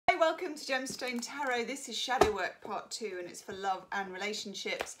welcome to Gemstone Tarot. This is Shadow Work Part 2 and it's for love and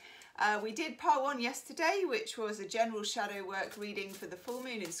relationships. We did Part 1 yesterday, which was a general shadow work reading for the full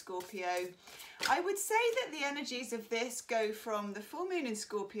moon in Scorpio. I would say that the energies of this go from the full moon in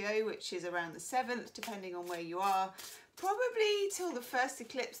Scorpio, which is around the 7th, depending on where you are, probably till the first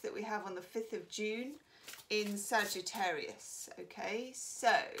eclipse that we have on the 5th of June in Sagittarius. Okay,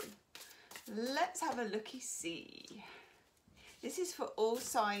 so let's have a looky-see. This is for all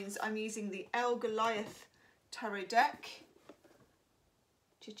signs. I'm using the El Goliath tarot deck.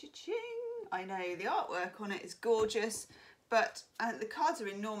 Cha-cha-ching! I know the artwork on it is gorgeous, but the cards are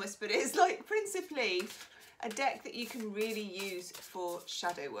enormous, but it's like principally a deck that you can really use for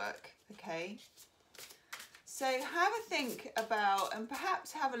shadow work, okay? So have a think about, and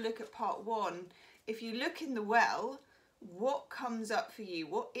perhaps have a look at Part 1. If you look in the well, what comes up for you?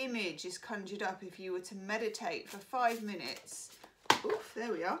 What image is conjured up if you were to meditate for 5 minutes? Oof,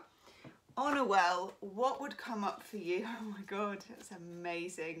 there we are. On a well, what would come up for you? Oh my God, that's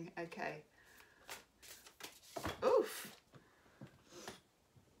amazing. Okay. Oof.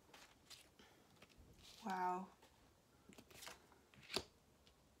 Wow.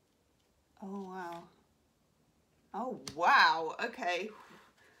 Oh, wow. Oh, wow. Okay.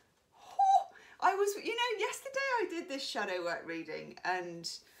 I was, you know, yesterday I did this shadow work reading and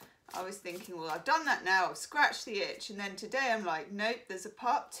I was thinking, well, I've done that now, I've scratched the itch. And then today I'm like, nope, there's a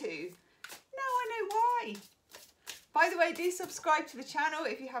Part 2. Now I know why. By the way, do subscribe to the channel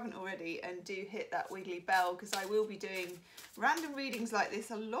if you haven't already, and do hit that wiggly bell because I will be doing random readings like this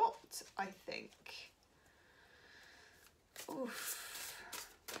a lot, I think. Oof.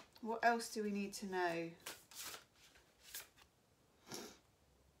 What else do we need to know?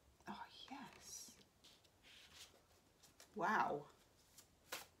 Oh, yes. Wow.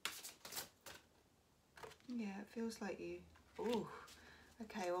 Yeah, it feels like you. Ooh.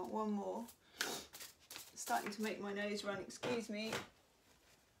 Okay, I want one more. It's starting to make my nose run, excuse me.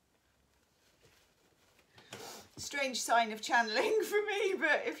 Strange sign of channeling for me,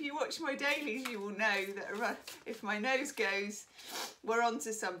 but if you watch my dailies, you will know that if my nose goes, we're on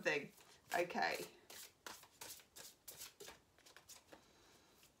to something. Okay.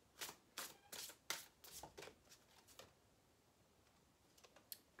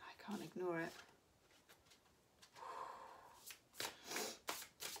 I can't ignore it.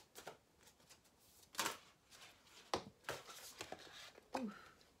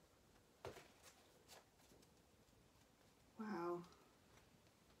 Wow.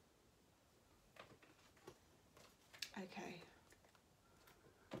 Okay.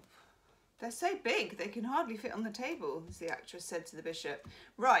 They're so big, they can hardly fit on the table, as the actress said to the bishop.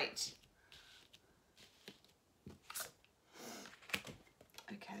 Right.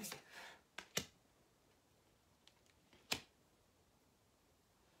 Okay.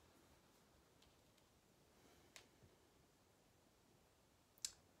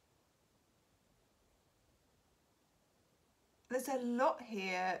 There's a lot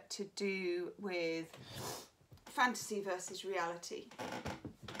here to do with fantasy versus reality.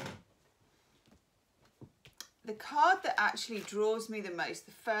 The card that actually draws me the most,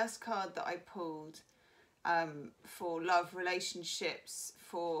 the first card that I pulled for love, relationships,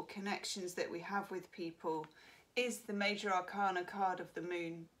 for connections that we have with people, is the Major Arcana card of the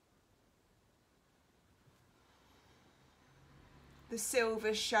Moon. The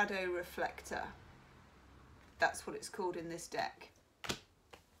Silver Shadow Reflector. That's what it's called in this deck.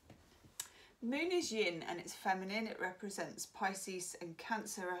 Moon is yin and it's feminine. It represents Pisces and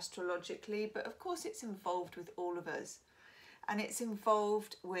Cancer astrologically, but of course it's involved with all of us. And it's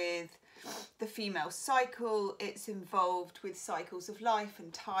involved with the female cycle. It's involved with cycles of life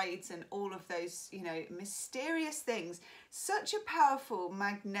and tides and all of those, you know, mysterious things. Such a powerful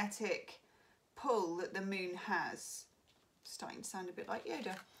magnetic pull that the moon has. Starting to sound a bit like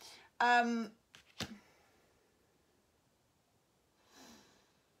Yoda.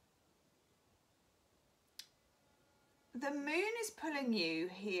 The moon is pulling you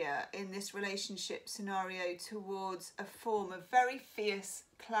here in this relationship scenario towards a form of very fierce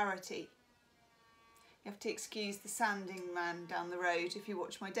clarity. You have to excuse the sanding man down the road. If you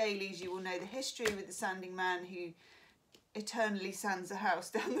watch my dailies, you will know the history with the sanding man who eternally sands a house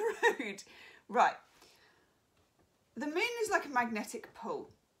down the road. Right. The moon is like a magnetic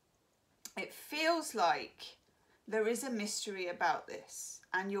pull. It feels like there is a mystery about this,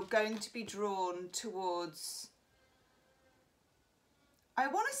 and you're going to be drawn towards, I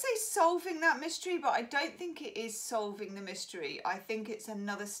want to say solving that mystery, but I don't think it is solving the mystery. I think it's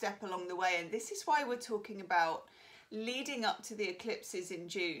another step along the way. And this is why we're talking about leading up to the eclipses in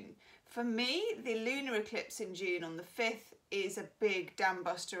June. For me, the lunar eclipse in June on the 5th is a big dam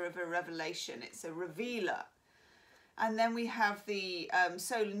buster of a revelation. It's a revealer. And then we have the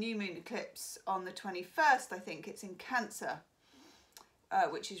solar new moon eclipse on the 21st, I think it's in Cancer,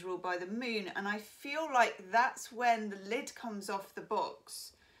 which is ruled by the moon. And I feel like that's when the lid comes off the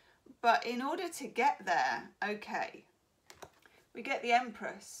box. But in order to get there, okay, we get the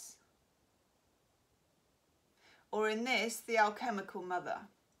Empress. Or in this, the alchemical mother.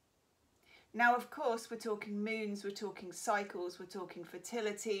 Now, of course, we're talking moons, we're talking cycles, we're talking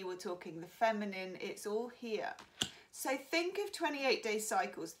fertility, we're talking the feminine, it's all here. So think of 28-day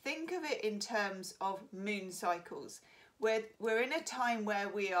cycles, think of it in terms of moon cycles. We're in a time where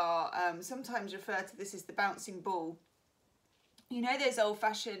we are sometimes referred to this as the bouncing ball. You know those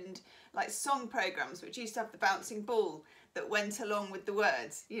old-fashioned like song programs which used to have the bouncing ball that went along with the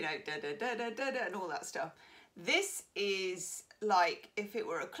words, you know, da da da da da da and all that stuff. This is like, if it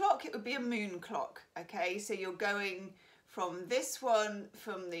were a clock, it would be a moon clock, okay? So you're going from this one,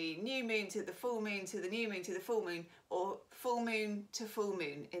 from the new moon to the full moon to the new moon to the full moon, or full moon to full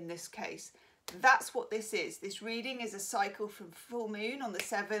moon in this case. That's what this is. This reading is a cycle from full moon on the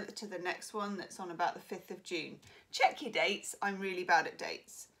 7th to the next one that's on about the 5th of June. Check your dates. I'm really bad at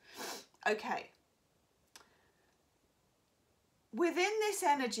dates. Okay. Within this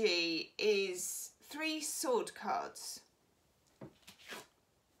energy is 3 sword cards.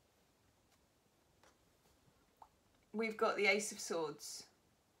 We've got the Ace of Swords.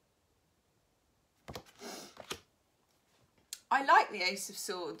 I like the Ace of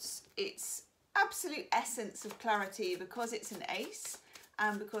Swords. It's absolute essence of clarity because it's an ace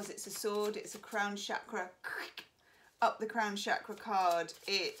and because it's a sword. It's a crown chakra, up the crown chakra card.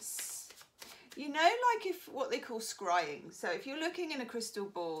 It's, you know, like if what they call scrying. So if you're looking in a crystal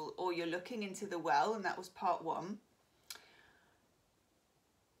ball or you're looking into the well, and that was part 1,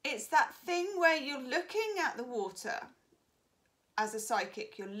 it's that thing where you're looking at the water as a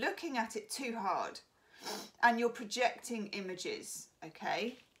psychic, you're looking at it too hard and you're projecting images,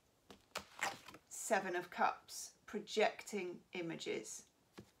 okay? 7 of Cups, projecting images,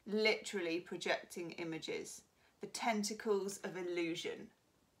 literally projecting images, the tentacles of illusion.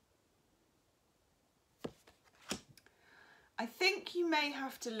 I think you may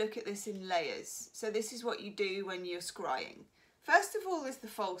have to look at this in layers. So this is what you do when you're scrying. First of all, there's the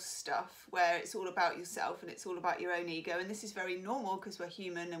false stuff where it's all about yourself and it's all about your own ego. And this is very normal because we're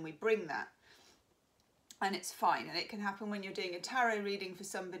human and we bring that. And it's fine. And it can happen when you're doing a tarot reading for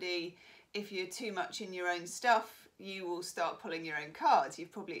somebody. If you're too much in your own stuff, you will start pulling your own cards.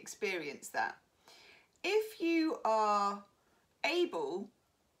 You've probably experienced that. If you are able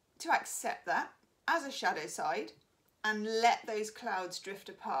to accept that as a shadow side and let those clouds drift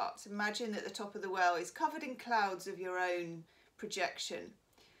apart, imagine that the top of the well is covered in clouds of your own projection.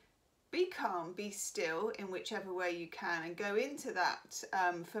 Be calm, be still in whichever way you can and go into that.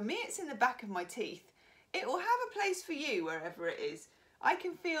 For me, it's in the back of my teeth. It will have a place for you wherever it is. I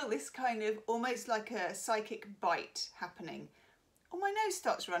can feel this kind of almost like a psychic bite happening. Oh, my nose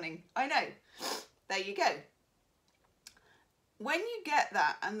starts running. I know. There you go. When you get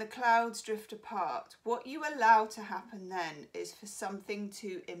that and the clouds drift apart, what you allow to happen then is for something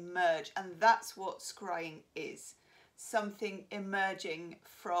to emerge, and that's what scrying is. Something emerging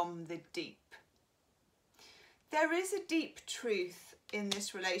from the deep. There is a deep truth in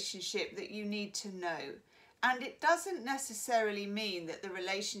this relationship that you need to know, and it doesn't necessarily mean that the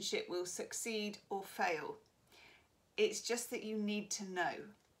relationship will succeed or fail. It's just that you need to know.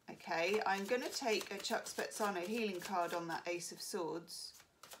 Okay, I'm going to take a Chuck Spezzano healing card on that Ace of Swords.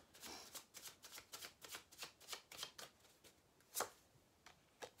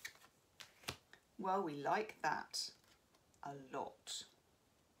 Well, we like that a lot.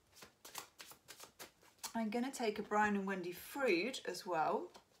 I'm going to take a Brian and Wendy Frood as well,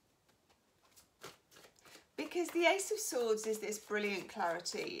 because the Ace of Swords is this brilliant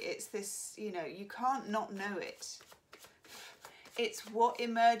clarity. It's this, you know, you can't not know it. It's what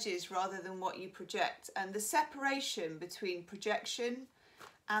emerges rather than what you project. And the separation between projection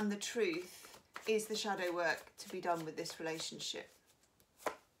and the truth is the shadow work to be done with this relationship.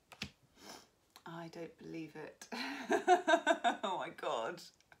 I don't believe it. Oh my God.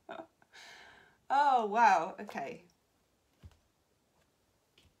 Oh, wow. Okay.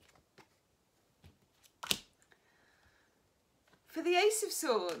 For the Ace of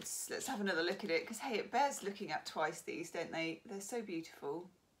Swords, let's have another look at it, because hey, it bears looking at twice these, don't they? They're so beautiful.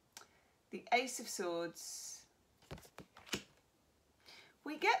 The Ace of Swords.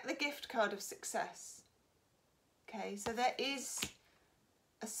 We get the gift card of success. Okay, so there is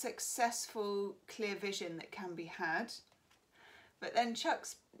a successful, clear vision that can be had. But then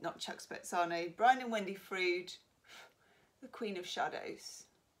not Chuck Spezzano, Brian and Wendy Frood, the Queen of Shadows.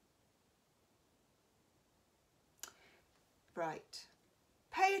 Right.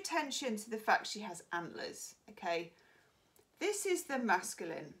 Pay attention to the fact she has antlers, okay? This is the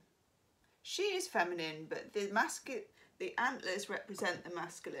masculine. She is feminine, but the antlers represent the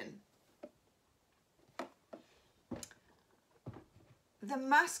masculine. The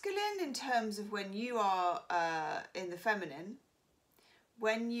masculine, in terms of when you are in the feminine,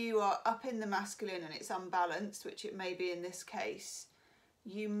 when you are up in the masculine and it's unbalanced, which it may be in this case,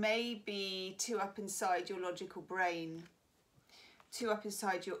 you may be too up inside your logical brain, too up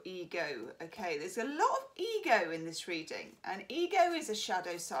inside your ego, okay? There's a lot of ego in this reading, and ego is a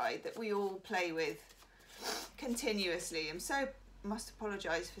shadow side that we all play with continuously. Must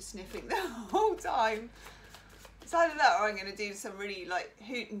apologise for sniffing the whole time. It's either that or I'm going to do some really like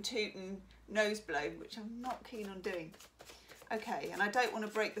hootin' tootin' nose blow, which I'm not keen on doing. Okay, and I don't want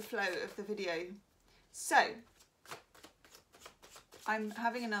to break the flow of the video. So, I'm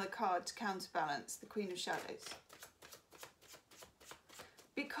having another card to counterbalance the Queen of Shadows.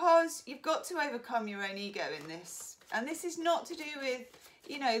 Because you've got to overcome your own ego in this. And this is not to do with,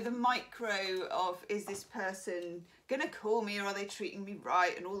 you know, the micro of, is this person going to call me or are they treating me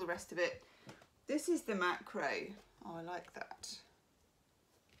right and all the rest of it. This is the macro. Oh, I like that.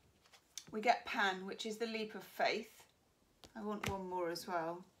 We get Pan, which is the leap of faith. I want one more as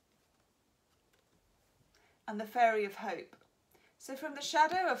well. And the Fairy of Hope. So from the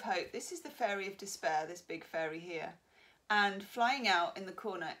Shadow of Hope, this is the Fairy of Despair, this big fairy here. And flying out in the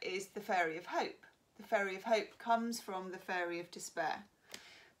corner is the Fairy of Hope. The Fairy of Hope comes from the Fairy of Despair.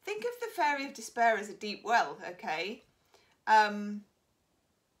 Think of the Fairy of Despair as a deep well, okay? I'm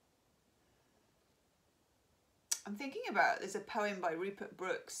thinking about, there's a poem by Rupert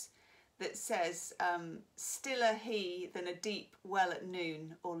Brooks that says, stiller he than a deep well at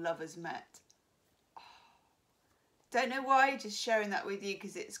noon or lovers met. Oh, don't know why, just sharing that with you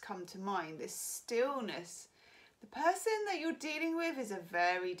because it's come to mind, this stillness. The person that you're dealing with is a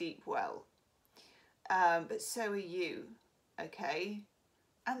very deep well, but so are you, okay?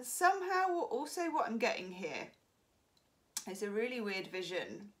 And somehow also what I'm getting here is a really weird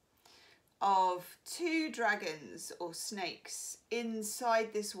vision of two dragons or snakes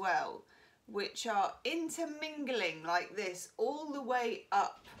inside this well, which are intermingling like this all the way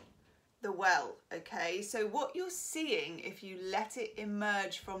up the well, okay? So what you're seeing, if you let it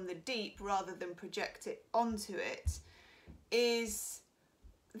emerge from the deep rather than project it onto it, is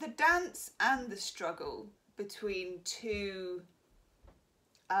the dance and the struggle between two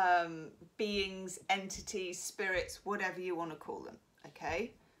beings, entities, spirits, whatever you want to call them,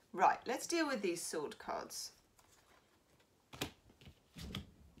 okay? Right, let's deal with these sword cards.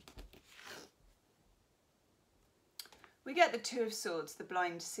 We get the Two of Swords, the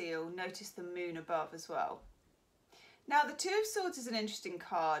blind seal. Notice the moon above as well. Now, the Two of Swords is an interesting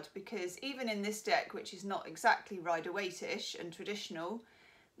card because even in this deck, which is not exactly Rider-Waite-ish and traditional,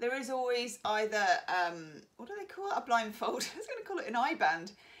 there is always either, what do they call it? A blindfold. I was going to call it an eye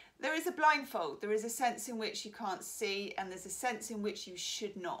band. There is a blindfold. There is a sense in which you can't see, and there's a sense in which you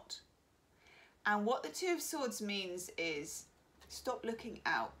should not. And what the Two of Swords means is stop looking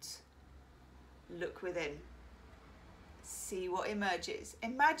out. Look within. See what emerges.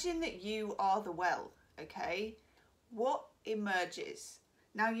 Imagine that you are the well, okay? What emerges?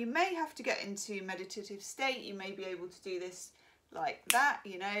 Now, you may have to get into meditative state. You may be able to do this like that,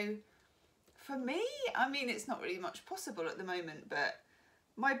 you know. For me, I mean, it's not really much possible at the moment, but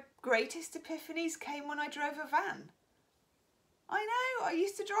my greatest epiphanies came when I drove a van. I know, I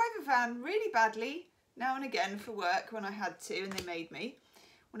used to drive a van really badly, now and again for work when I had to and they made me.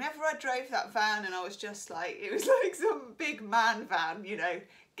 Whenever I drove that van and I was just like, it was like some big man van, you know,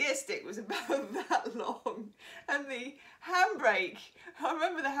 gear stick was about that long. And the handbrake, I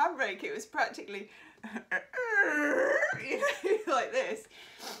remember the handbrake, it was practically, you know, like this.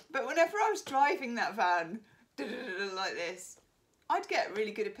 But whenever I was driving that van, like this, I'd get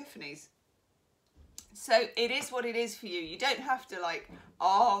really good epiphanies. So it is what it is for you. You don't have to like,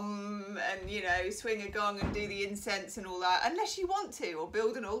 and you know, swing a gong and do the incense and all that, unless you want to, or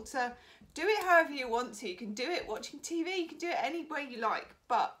build an altar. Do it however you want to. You can do it watching TV, you can do it any way you like,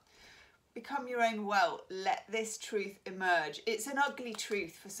 but become your own well. Let this truth emerge. It's an ugly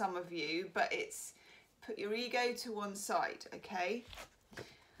truth for some of you, but it's put your ego to one side, okay?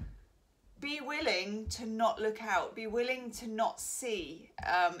 Be willing to not look out. Be willing to not see.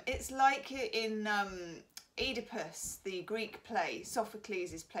 It's like in Oedipus, the Greek play,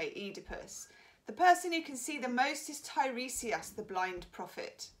 Sophocles' play Oedipus. The person who can see the most is Tiresias, the blind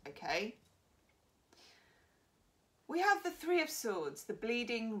prophet, okay? We have the Three of Swords, the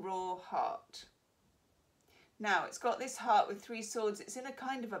bleeding raw heart. Now, it's got this heart with 3 swords. It's in a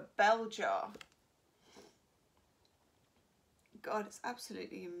kind of a bell jar. God, it's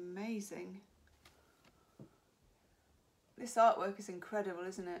absolutely amazing. This artwork is incredible,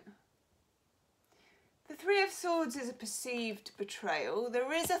 isn't it? The 3 of Swords is a perceived betrayal.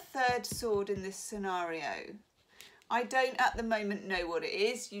 There is a 3rd sword in this scenario. I don't at the moment know what it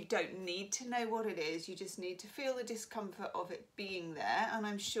is. You don't need to know what it is. You just need to feel the discomfort of it being there. And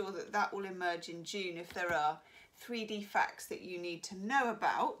I'm sure that that will emerge in June if there are 3D facts that you need to know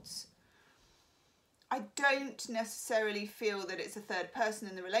about. I don't necessarily feel that it's a 3rd person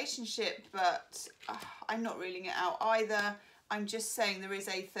in the relationship, but I'm not ruling it out either. I'm just saying there is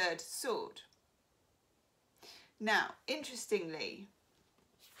a 3rd sword. Now, interestingly,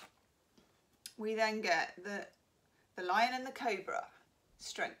 we then get the Lion and the Cobra,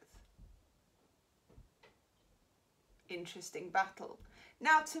 strength. Interesting battle.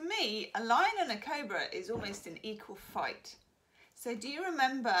 Now, to me, a lion and a cobra is almost an equal fight. So do you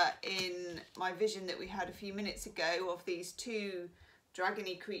remember in my vision that we had a few minutes ago of these 2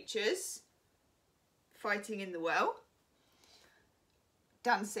 dragony creatures fighting in the well?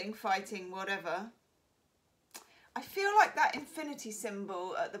 Dancing, fighting, whatever. I feel like that infinity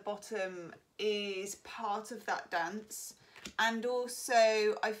symbol at the bottom is part of that dance, and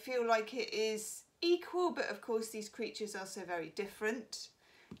also I feel like it is equal, but of course these creatures are so very different.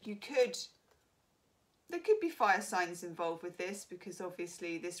 There could be fire signs involved with this, because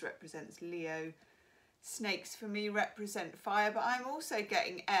obviously this represents Leo. Snakes for me represent fire, but I'm also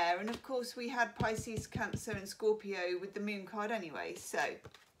getting air, and of course we had Pisces, Cancer and Scorpio with the moon card anyway. So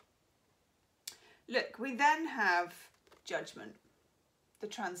look, we then have Judgment, the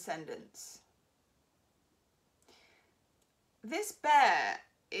transcendence. This bear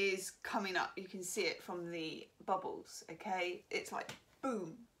is coming up. You can see it from the bubbles, okay? It's like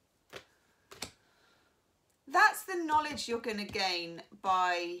boom. That's the knowledge you're going to gain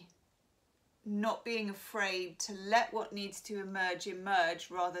by not being afraid to let what needs to emerge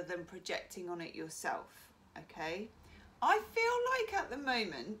rather than projecting on it yourself, okay? I feel like at the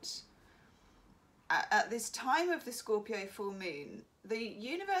moment, at this time of the Scorpio full moon, the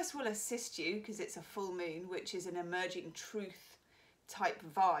universe will assist you because it's a full moon, which is an emerging truth type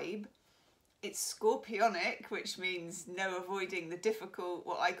vibe. It's scorpionic, which means no avoiding the difficult,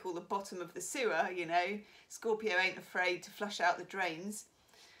 what I call the bottom of the sewer, you know. Scorpio ain't afraid to flush out the drains.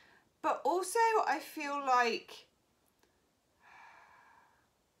 But also I feel like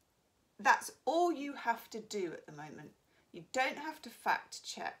that's all you have to do at the moment. You don't have to fact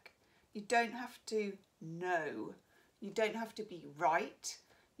check. You don't have to know. You don't have to be right.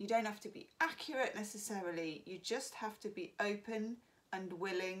 You don't have to be accurate necessarily. You just have to be open and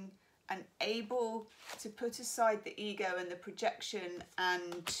willing and able to put aside the ego and the projection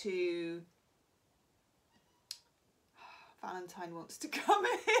and to... Valentine wants to come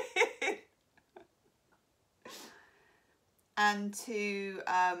in. And to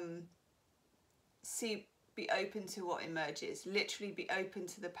be open to what emerges. Literally be open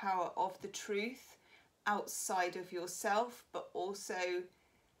to the power of the truth outside of yourself, but also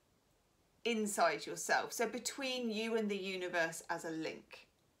inside yourself. So between you and the universe as a link,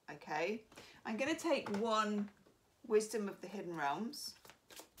 okay? I'm going to take one Wisdom of the Hidden Realms.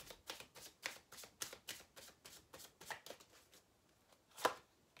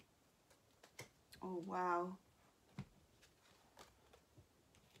 Oh, wow.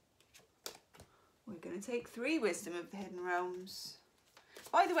 We're going to take 3 Wisdom of the Hidden Realms.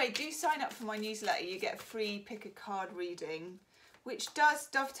 By the way, do sign up for my newsletter. You get a free pick a card reading, which does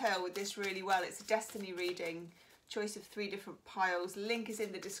dovetail with this really well. It's a destiny reading, choice of 3 different piles. Link is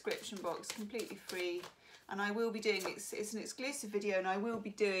in the description box, completely free. And I will be doing, it's an exclusive video, and I will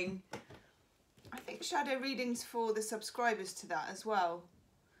be doing, I think, shadow readings for the subscribers to that as well.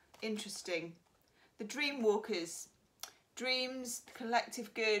 Interesting. The Dream Walkers. Dreams,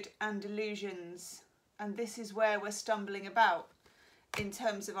 collective good and illusions. And this is where we're stumbling about in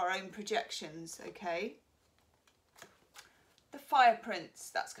terms of our own projections, okay? The Fire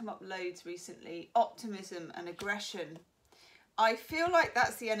Prince, that's come up loads recently. Optimism and aggression. I feel like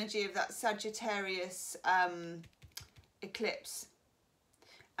that's the energy of that Sagittarius eclipse.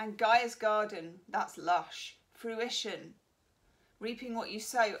 And Gaia's Garden, that's lush. Fruition. Reaping what you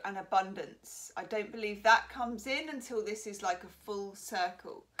sow, and abundance. I don't believe that comes in until this is like a full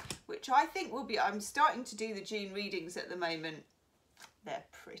circle, which I think will be, I'm starting to do the June readings at the moment. They're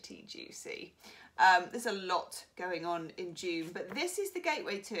pretty juicy. There's a lot going on in June, but this is the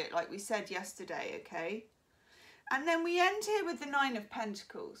gateway to it, like we said yesterday, okay? And then we end here with the 9 of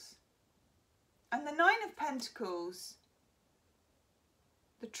Pentacles. And the 9 of Pentacles,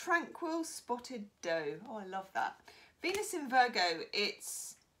 The Tranquil Spotted Doe. Oh, I love that. Venus in Virgo,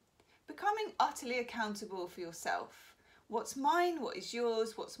 it's becoming utterly accountable for yourself. What's mine, what is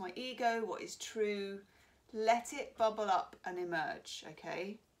yours, what's my ego, what is true. Let it bubble up and emerge,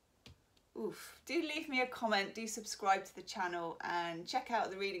 okay? Oof. Do leave me a comment, do subscribe to the channel and check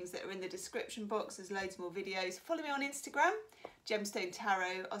out the readings that are in the description box. There's loads more videos. Follow me on Instagram, Gemstone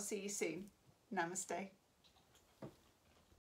Tarot. I'll see you soon. Namaste.